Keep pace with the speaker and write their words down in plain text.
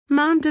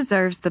Mom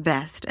deserves the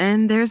best,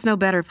 and there's no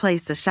better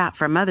place to shop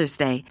for Mother's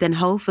Day than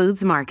Whole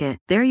Foods Market.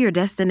 They're your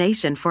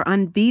destination for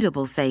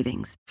unbeatable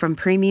savings, from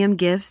premium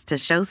gifts to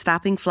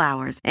show-stopping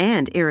flowers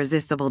and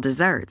irresistible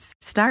desserts.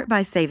 Start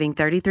by saving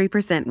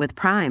 33% with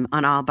Prime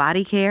on all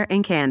body care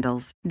and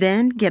candles.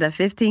 Then get a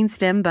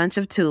 15-stem bunch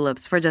of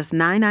tulips for just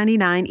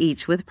 $9.99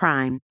 each with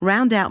Prime.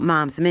 Round out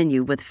Mom's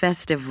menu with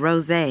festive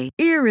rosé,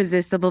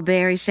 irresistible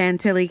berry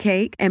chantilly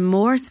cake, and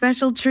more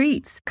special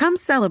treats. Come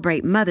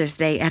celebrate Mother's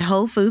Day at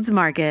Whole Foods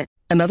Market.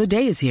 Another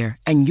day is here,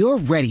 and you're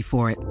ready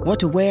for it. What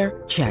to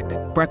wear? Check.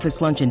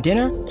 Breakfast, lunch, and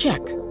dinner? Check.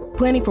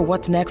 Planning for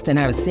what's next and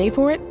how to save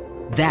for it?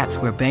 That's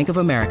where Bank of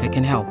America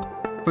can help.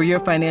 For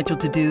your financial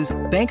to-dos,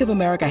 Bank of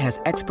America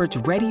has experts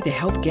ready to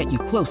help get you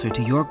closer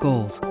to your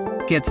goals.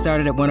 Get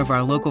started at one of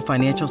our local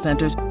financial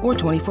centers or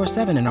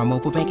 24/7 in our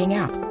mobile banking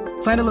app.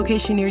 Find a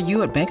location near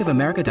you at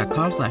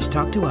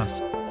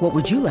bankofamerica.com/talktous. What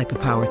would you like the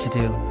power to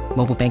do?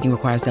 Mobile banking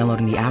requires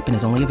downloading the app and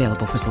is only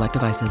available for select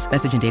devices.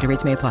 Message and data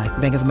rates may apply.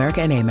 Bank of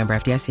America N.A., member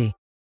FDIC.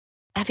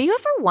 Have you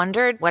ever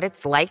wondered what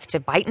it's like to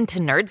bite into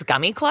Nerds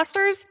gummy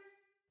clusters?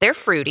 They're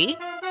fruity.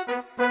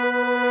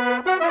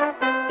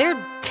 They're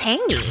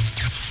tangy.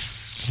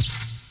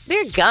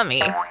 They're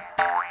gummy.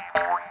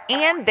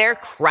 And they're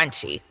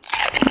crunchy.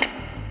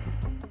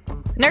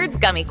 Nerds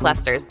Gummy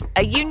Clusters,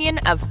 a union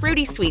of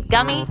fruity sweet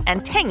gummy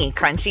and tangy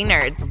crunchy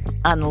nerds.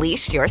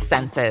 Unleash your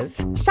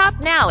senses. Shop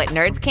now at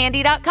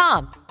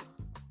nerdscandy.com.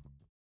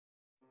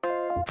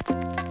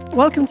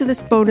 Welcome to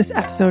this bonus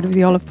episode of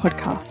the Olive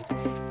Podcast.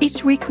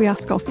 Each week we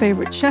ask our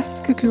favourite chefs,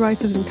 cookie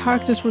writers and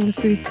characters from the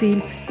food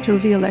scene to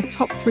reveal their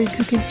top 3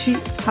 cooking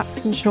cheats,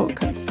 hacks and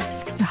shortcuts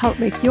to help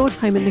make your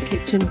time in the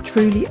kitchen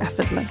truly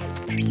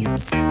effortless.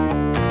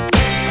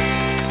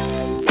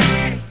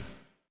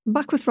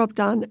 Back with Rob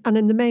Dann, and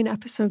in the main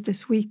episode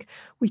this week,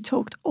 we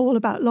talked all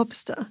about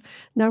lobster.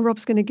 Now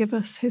Rob's going to give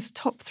us his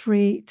top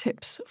 3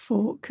 tips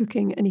for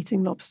cooking and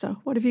eating lobster.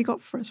 What have you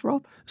got for us,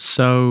 Rob?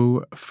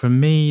 So for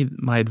me,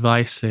 my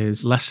advice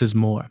is less is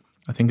more.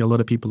 I think a lot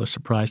of people are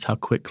surprised how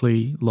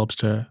quickly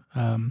lobster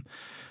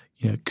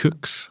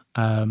cooks,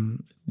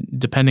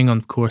 depending on,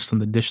 of course, on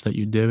the dish that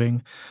you're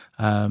doing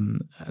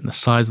and the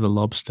size of the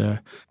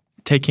lobster.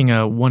 Taking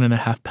a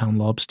 1.5 pound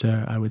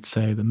lobster, I would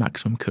say the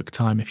maximum cook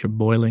time, if you're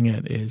boiling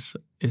it, is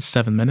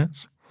 7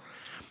 minutes.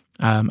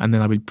 And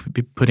then I would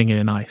be putting it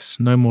in ice.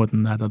 No more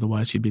than that,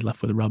 otherwise you'd be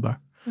left with rubber.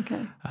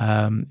 Okay.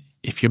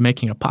 If you're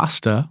making a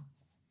pasta,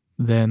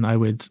 then I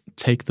would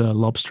take the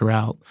lobster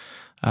out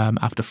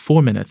after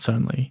 4 minutes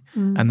only.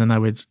 And then I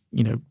would,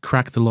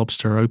 crack the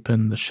lobster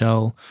open, the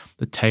shell,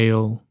 the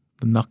tail,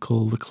 the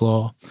knuckle, the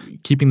claw,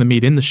 keeping the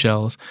meat in the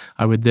shells.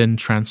 I would then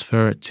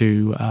transfer it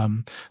to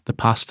the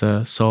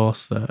pasta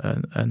sauce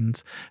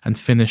and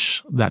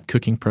finish that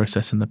cooking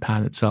process in the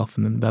pan itself,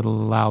 and then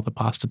that'll allow the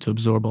pasta to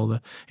absorb all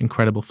the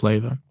incredible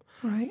flavor.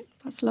 Right,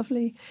 that's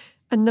lovely.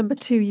 And number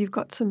 2, you've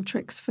got some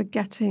tricks for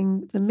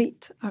getting the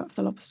meat out of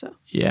the lobster.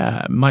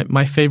 Yeah,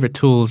 my favorite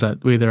tools,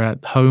 either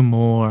at home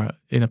or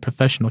in a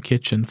professional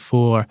kitchen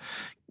for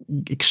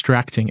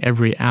extracting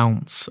every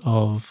ounce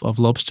of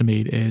lobster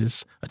meat,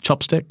 is a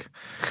chopstick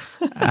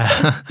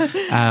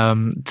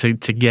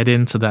to get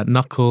into that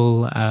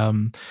knuckle,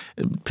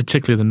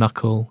 particularly the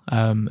knuckle,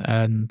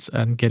 and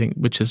getting,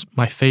 which is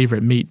my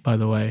favorite meat, by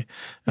the way.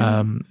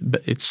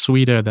 But it's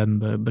sweeter than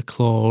the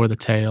claw or the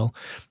tail,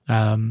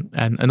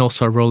 and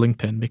also a rolling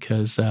pin,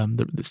 because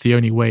it's the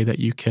only way that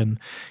you can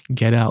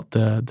get out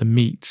the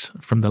meat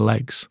from the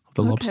legs of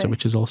the lobster,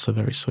 which is also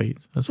very sweet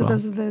as well. So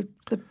those are the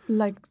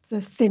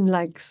thin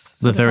legs.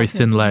 The very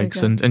thin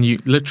legs, and you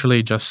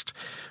literally just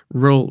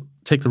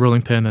take the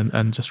rolling pin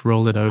and just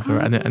roll it over,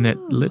 and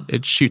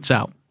it shoots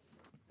out.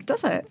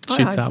 Does it?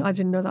 Shoots out. I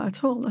didn't know that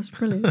at all. That's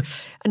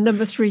brilliant. And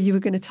number 3, you were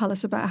going to tell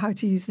us about how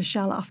to use the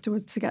shell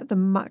afterwards to get the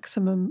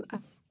maximum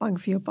bang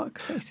for your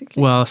buck,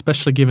 basically. Well,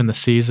 especially given the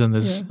season,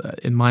 there's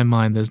in my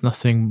mind, there's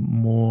nothing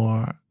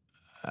more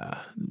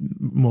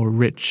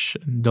rich,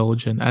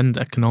 indulgent, and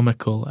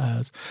economical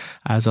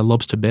as a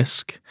lobster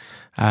bisque.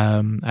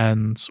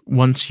 And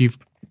once you've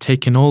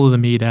taken all of the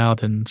meat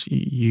out and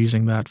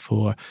using that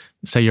for,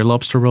 say, your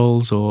lobster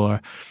rolls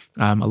or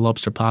a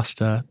lobster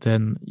pasta,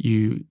 then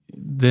you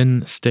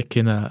stick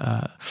in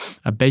a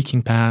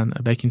baking pan,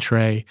 a baking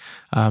tray,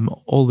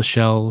 all the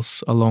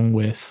shells, along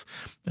with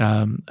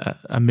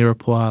a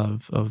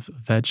mirepoix of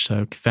veg,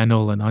 so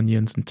fennel and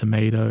onions and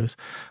tomatoes,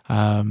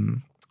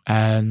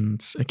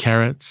 and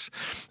carrots,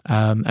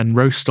 and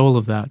roast all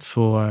of that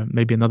for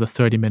maybe another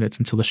 30 minutes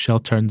until the shell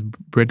turns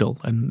brittle,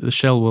 and the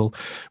shell will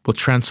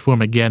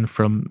transform again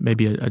from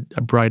maybe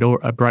a bright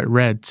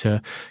red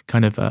to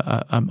kind of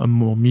a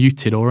more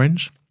muted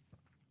orange.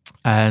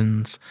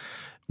 And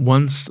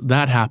once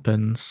that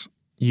happens,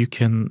 you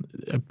can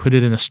put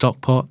it in a stock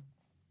pot,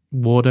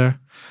 water,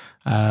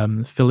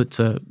 fill it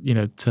till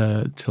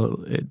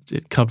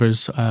it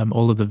covers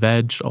all of the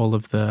veg, all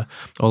of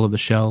the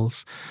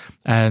shells,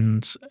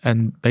 and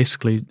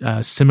basically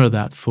simmer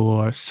that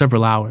for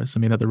several hours. I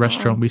mean, at the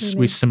restaurant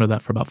we simmer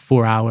that for about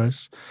 4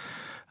 hours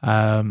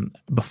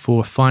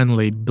before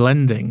finally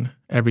blending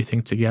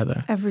everything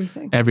together.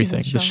 Everything,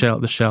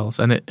 the shells,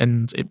 and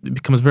it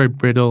becomes very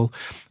brittle.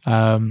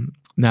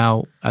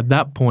 Now at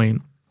that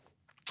point,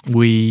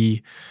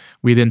 we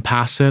then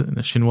pass it in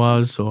a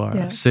chinoise or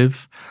a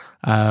sieve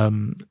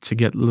to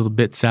get little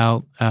bits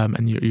out,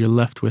 and you're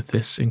left with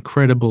this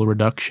incredible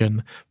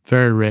reduction,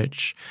 very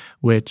rich,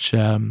 which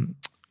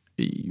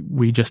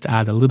we just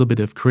add a little bit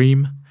of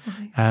cream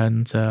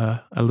and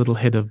a little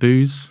hit of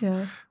booze,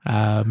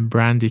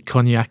 brandy,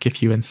 cognac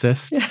if you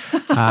insist,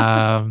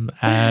 and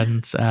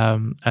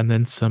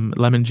then some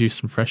lemon juice,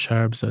 some fresh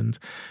herbs, and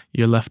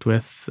you're left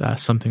with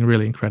something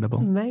really incredible.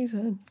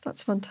 Amazing.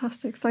 That's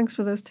fantastic. Thanks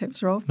for those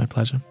tips, Rob. My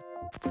pleasure.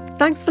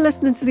 Thanks for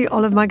listening to the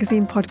Olive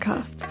Magazine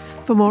podcast.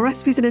 For more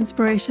recipes and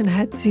inspiration,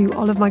 head to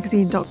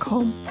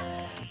olivemagazine.com.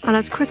 And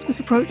as Christmas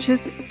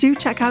approaches, do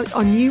check out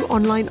our new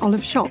online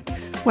olive shop,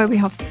 where we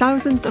have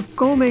thousands of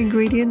gourmet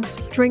ingredients,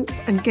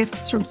 drinks and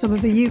gifts from some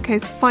of the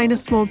UK's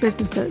finest small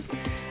businesses,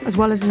 as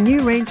well as a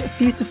new range of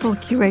beautiful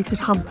curated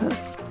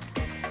hampers.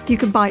 You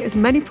can buy as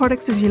many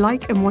products as you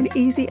like in one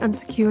easy and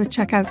secure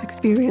checkout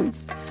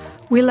experience.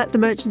 We'll let the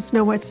merchants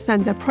know where to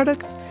send their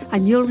products,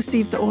 and you'll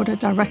receive the order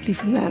directly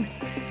from them.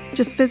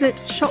 Just visit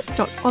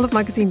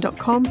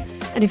shop.olivemagazine.com,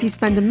 and if you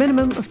spend a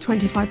minimum of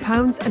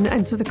 £25 and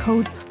enter the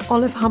code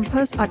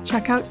OLIVEHAMPERS at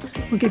checkout,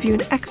 we'll give you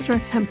an extra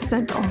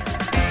 10% off.